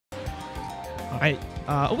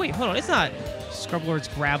Oh wait, hold on. It's not Scrublord's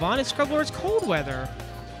Grab On. It's Scrublord's ColdWeatherr.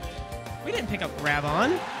 We didn't pick up Grab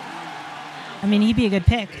On. I mean, he'd be a good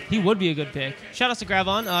pick. He would be a good pick. Shout outs to Grab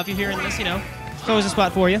On. If you're hearing this, it's always a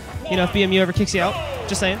spot for you. If BMU ever kicks you out.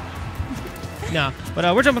 Just saying. Nah,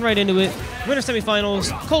 but we're jumping right into it. Winter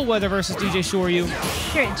semifinals, ColdWeatherr versus DJShoRyu.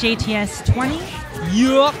 Here at JTS 20.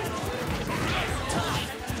 Yup.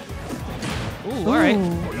 Ooh, all right.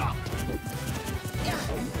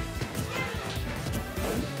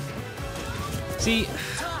 See,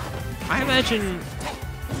 I imagine.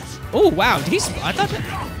 Oh wow! Did he? I thought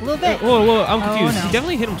that. A little bit. Whoa! I'm confused. No. He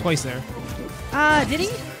definitely hit him twice there. Did he?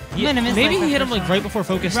 Yeah, maybe he hit him like right before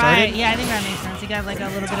focus started. Right. Yeah, I think that makes sense. He got like a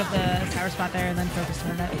little bit of the power spot there, and then focus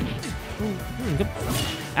started up. Good.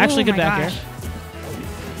 Actually, good back air.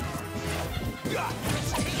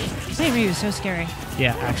 Ryu is so scary.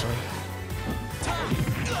 Yeah, actually.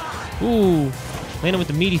 Ooh, landed with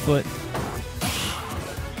the meaty foot.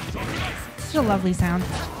 Such a lovely sound.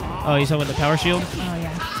 Oh, you talking about the power shield? Oh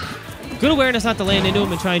yeah. Good awareness not to land into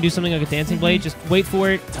him and try and do something like a dancing blade. Just wait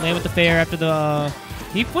for it, land with the fair after the...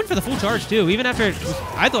 He went for the full charge, too. Even after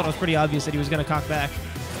I thought it was pretty obvious that he was going to cock back.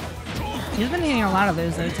 He's been hitting a lot of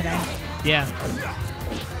those, though, today. Yeah.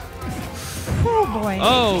 Oh, boy.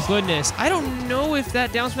 Oh, goodness. I don't know if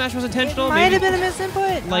that down smash was intentional. It might have been a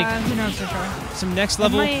misinput. Like, who knows for sure. Some next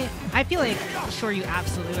level... I feel like ShoRyu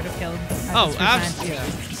absolutely would have killed. Oh, absolutely. Yeah.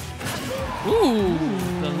 Ooh,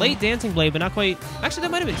 the late dancing blade, but not quite. Actually,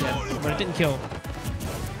 that might have been dead, but it didn't kill.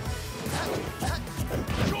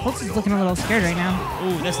 Holtz is looking a little scared right now.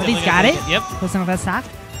 Ooh, that's but he's got it. Yep. With some of that stock.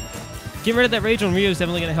 Getting rid of that rage on Ryu is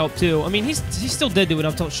definitely going to help too. I mean, he's still dead to it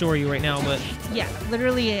up tilt ShoRyu right now, but yeah,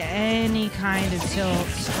 literally any kind of tilt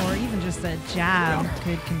or even just a jab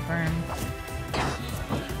could confirm.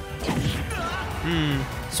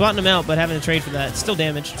 Swatting him out, but having to trade for that. Still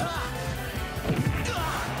damaged.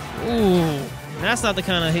 Ooh, that's not the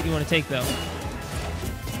kind of hit you want to take, though.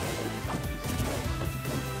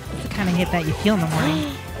 It's the kind of hit that you feel in the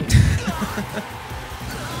morning.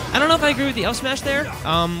 I don't know if I agree with the up smash there.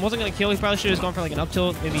 Wasn't going to kill. He probably should have gone for like an up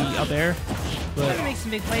tilt, maybe up air. But he's going to make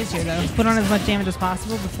some big plays here, though. Put on as much damage as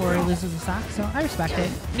possible before he loses the stock, so I respect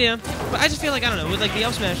it. Yeah, but I just feel like, I don't know, with like the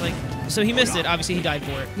up smash, like, so he missed it. Obviously, he died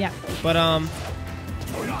for it. Yeah. But I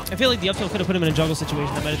feel like the up tilt could have put him in a juggle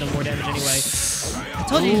situation that might have done more damage anyway. I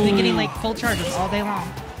told you he's been getting like full charges all day long.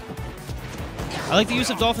 I like the use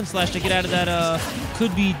of Dolphin Slash to get out of that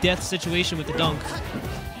could-be death situation with the dunk.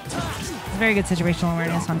 Very good situational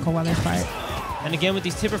awareness on ColdWeatherr's part. And again, with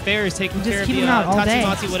these tipper fairies taking care of the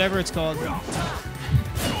Tatsu whatever it's called.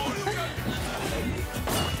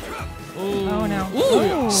 Ooh. Oh no.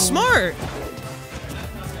 Ooh, smart!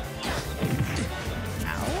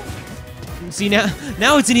 Ow. See,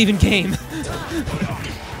 now it's an even game.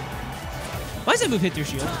 Why does that move hit through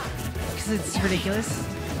shield? Because it's ridiculous.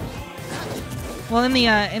 Well, in the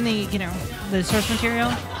the source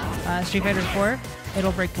material, Street Fighter 4,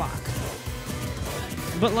 it'll break block.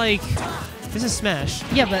 But like, this is Smash.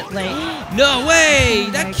 Yeah, but like... No way!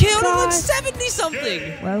 Oh that killed him like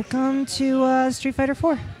 70-something! Welcome to Street Fighter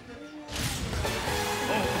 4.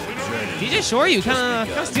 DJShoRyu kind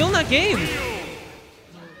of stealing that game.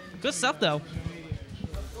 Good stuff, though.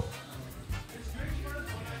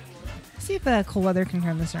 See if ColdWeatherr can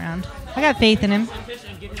turn this around. I got faith in him.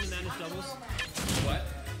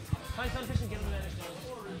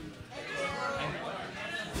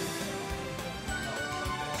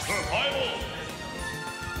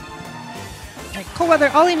 Like,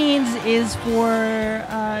 ColdWeatherr, all he needs is for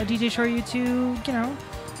DJShoRyu to,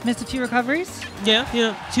 miss a few recoveries. Yeah,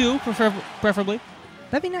 2 preferably.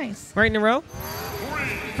 That'd be nice. Right in a row?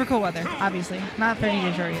 For ColdWeatherr, obviously. Not for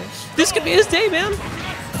DJShoRyu. This could be his day, man.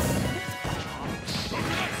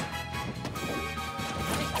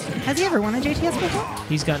 Has he ever won a JTS before?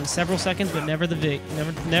 He's gotten several seconds, but never the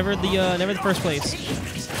never the first place.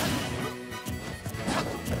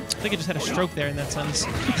 I think I just had a stroke there in that sentence.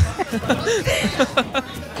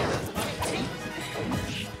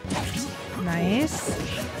 Nice.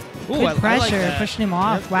 Ooh, good pressure, I like pushing him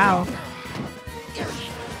off. Yep. Wow.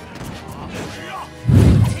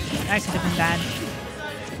 That could have been bad.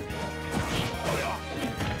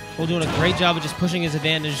 Well, doing a great job of just pushing his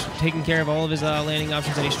advantage, taking care of all of his landing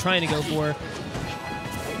options that he's trying to go for.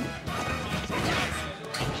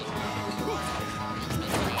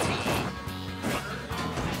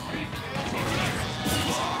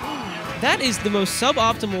 That is the most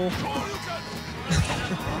suboptimal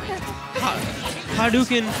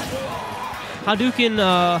Hadouken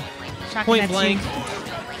point blank.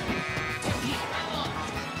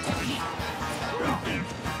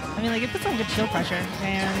 I mean, like, it puts on good shield pressure,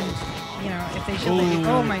 and you know, if they should let you.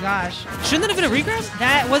 Oh my gosh. Shouldn't that have been a regrab?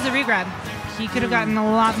 That was a regrab. He could have gotten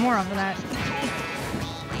a lot more off of that.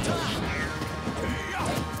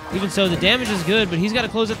 Even so, the damage is good, but he's got to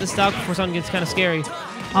close up the stock before something gets kind of scary.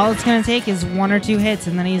 All it's going to take is 1 or 2 hits,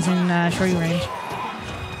 and then he's in Shoryu range.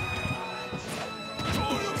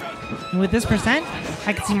 And with this percent,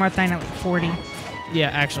 I could see Marth dying at like 40. Yeah,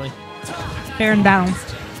 actually. Fair and balanced.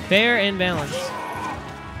 Fair and balanced.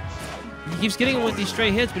 He keeps getting him with these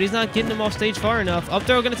straight hits, but he's not getting him off stage far enough. Up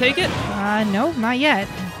throw going to take it? No, not yet.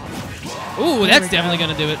 Ooh, that's definitely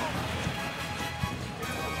going to do it.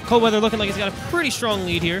 ColdWeatherr looking like he's got a pretty strong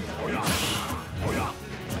lead here.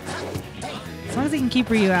 As long as he can keep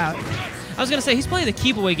Ryu out. I was going to say, he's playing the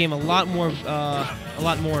keep away game a lot more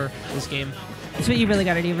this game. That's what you really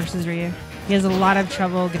got to do versus Ryu. He has a lot of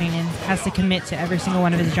trouble getting in. Has to commit to every single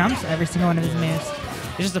one of his jumps, every single one of his moves.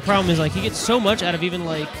 It's just the problem is, like, he gets so much out of even,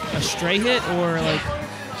 like, a stray hit or, like...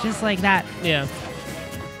 Just like that. Yeah.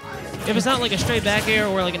 If it's not, like, a straight back air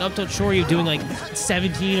or, like, an up tilt Shoryu doing, like,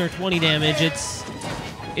 17 or 20 damage, it's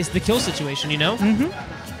the kill situation, you know? Mm-hmm.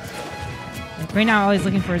 Like right now, all he's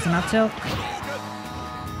looking for is an up tilt.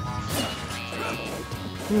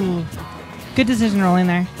 Ooh. Good decision rolling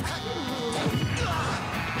there.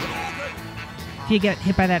 If you get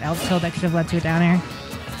hit by that up tilt, that could have led to a down air.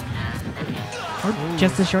 Or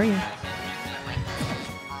just a Shoryu.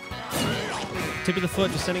 Tip of the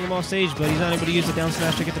foot, just sending him off stage, but he's not able to use the down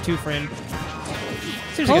smash to get the 2-frame.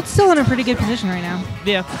 Cold's still in a pretty good position right now.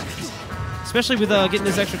 Yeah. Especially with getting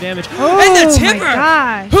this extra damage. Oh, and the tipper! My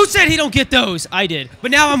gosh. Who said he don't get those? I did.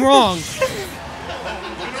 But now I'm wrong.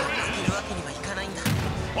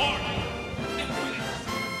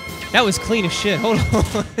 That was clean as shit. Hold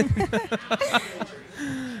on.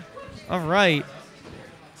 All right.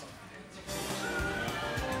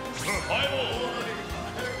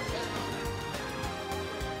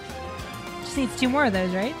 Just needs 2 more of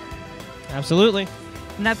those, right? Absolutely.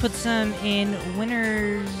 And that puts him in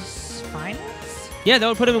Winenrs finals? Yeah, that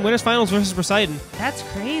would put him in Winenrs finals versus Poseidon. That's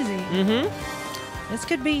crazy. Mm-hmm. This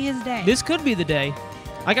could be his day. This could be the day.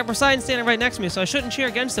 I got Poseidon standing right next to me, so I shouldn't cheer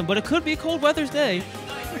against him, but it could be ColdWeatherr's day.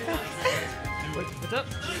 What's up?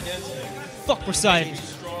 Fuck Poseidon.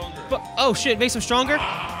 Oh shit, makes him stronger?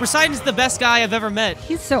 Poseidon's the best guy I've ever met.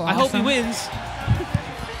 He's so awesome. I hope he wins.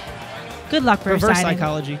 Good luck for Reverse Poseidon.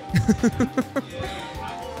 psychology.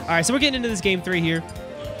 Alright, so we're getting into this game 3 here.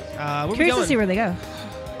 Where Curious to see where they go.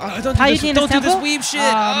 Don't do this weeb shit.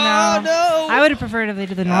 Oh, no. I would have preferred if they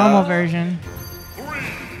did the normal version.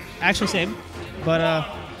 Actually, same. But,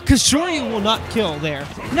 because Shoryu will not kill there.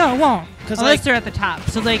 No, it won't. Unless like, they're at the top.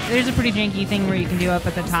 So, like, there's a pretty janky thing where you can do up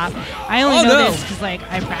at the top. I only know this because, like,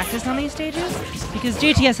 I practiced on these stages. Because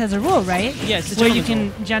JTS has a rule, right? Yes, where you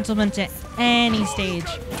can gentleman to any stage.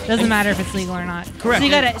 Doesn't matter if it's legal or not. Correct. So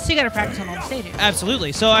you gotta practice on all the stages.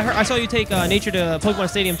 Absolutely. So I saw you take Nature to Pokemon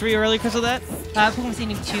Stadium 3 earlier because of that? Pokemon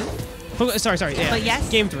Stadium 2. Sorry. Yeah. But yes.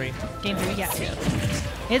 Game 3. Game 3, yeah.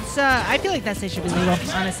 It's, I feel like that stage should be legal,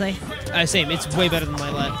 honestly. Same. It's way better than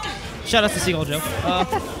my lad. Shout out to Seagull Joe.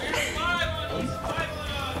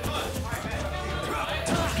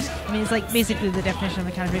 I mean, it's like basically the definition of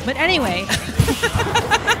a counter pick. But anyway.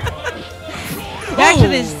 Back to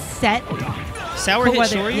this set. Sour hit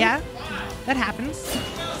Shoryu? Yeah, that happens.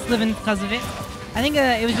 It's living because of it. I think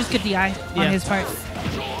it was just good DI on his part.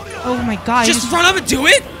 Oh my god. Just run up and do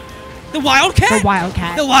it? The Wildcat? The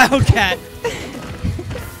Wildcat. The Wildcat.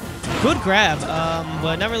 Good grab,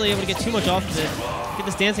 but not really able to get too much off of it. Get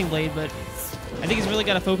this Dancing Blade, but I think he's really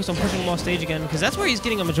got to focus on pushing him off stage again, because that's where he's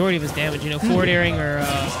getting a majority of his damage, you know, forward airing or...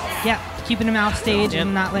 Yeah, keeping him off stage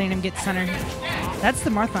and not letting him get center. That's the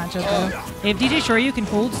Marth matchup, though. If DJShoRyu can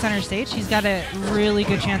hold center stage, he's got a really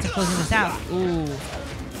good chance of closing this out. Ooh.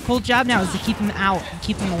 Cold's job now is to keep him out,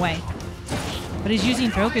 keep him away. But he's using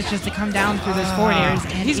focus just to come down through those forward airs,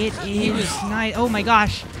 and it is nice. Oh my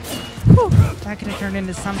gosh. Whew. That could have turned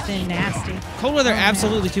into something nasty. ColdWeatherr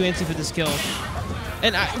absolutely too antsy for this kill.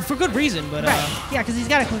 And for good reason, but... Right. Yeah, because he's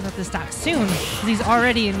got to close out this stock soon, because he's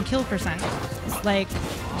already in kill percent. Like,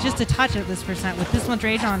 just a touch of this percent with this much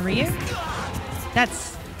rage on Ryu,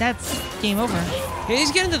 that's game over. Yeah,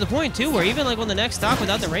 he's getting to the point, too, where even like on the next stock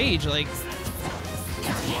without the rage, like...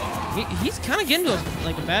 He's kind of getting to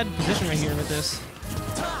a bad position right here with this.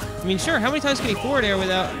 I mean, sure, how many times can he forward air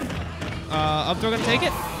without up throw gonna take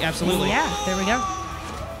it? Absolutely. Yeah, there we go.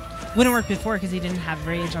 Wouldn't work before because he didn't have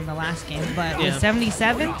rage on the last game, but with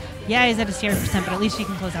 77, yeah, he's at a 0%, but at least he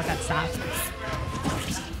can close out that stop.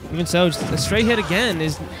 Even so, just a straight hit again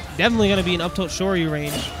is definitely going to be an up-tilt Shoryu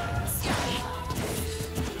range.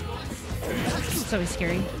 It's always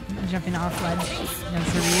scary. Jumping off ledge.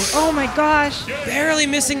 Against the Ryu. Oh my gosh! Barely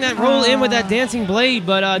missing that roll in with that dancing blade,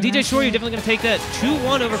 but DJShoRyu definitely going to take that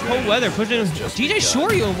 2-1 over ColdWeatherr, pushing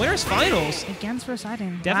DJShoRyu in Winenrs finals. Against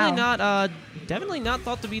Poseidon. Definitely not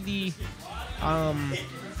thought to be the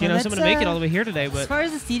someone to make it all the way here today. But as far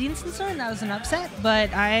as the seeding's concerned, that was an upset.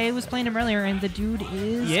 But I was playing him earlier, and the dude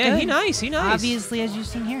is good. He nice. Obviously, as you've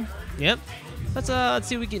seen here. Yep. Let's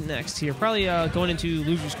see what we get next here. Probably going into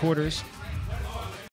losers quarters.